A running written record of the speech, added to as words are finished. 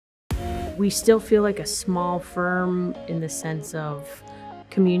We still feel like a small firm in the sense of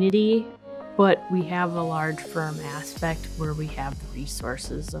community, but we have a large firm aspect where we have the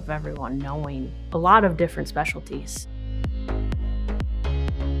resources of everyone knowing a lot of different specialties.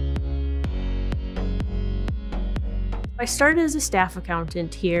 I started as a staff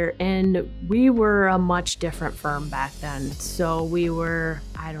accountant here, and we were a much different firm back then. So we were,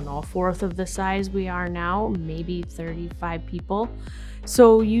 I don't know, a fourth of the size we are now, maybe 35 people.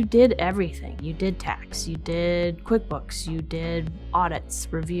 So you did everything. You did tax, you did QuickBooks, you did audits,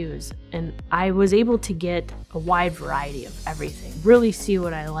 reviews, and I was able to get a wide variety of everything, really see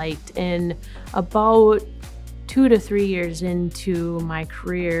what I liked. And about 2 to 3 years into my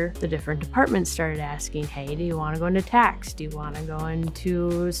career, the different departments started asking, hey, do you want to go into tax? Do you want to go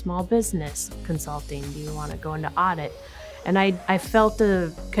into small business consulting? Do you want to go into audit? And I felt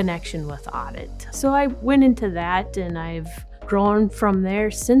a connection with audit. So I went into that, and I've grown from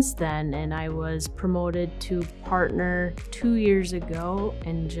there since then, and I was promoted to partner 2 years ago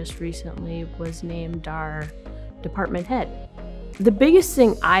and just recently was named our department head. The biggest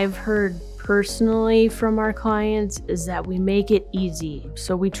thing I've heard personally from our clients is that we make it easy.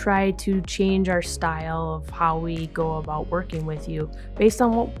 So we try to change our style of how we go about working with you based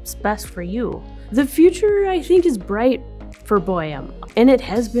on what's best for you. The future, I think, is bright for Boyum, and it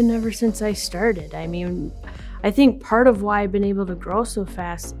has been ever since I started. I mean, I think part of why I've been able to grow so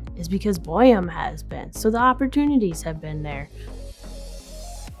fast is because Boyum has been. So the opportunities have been there.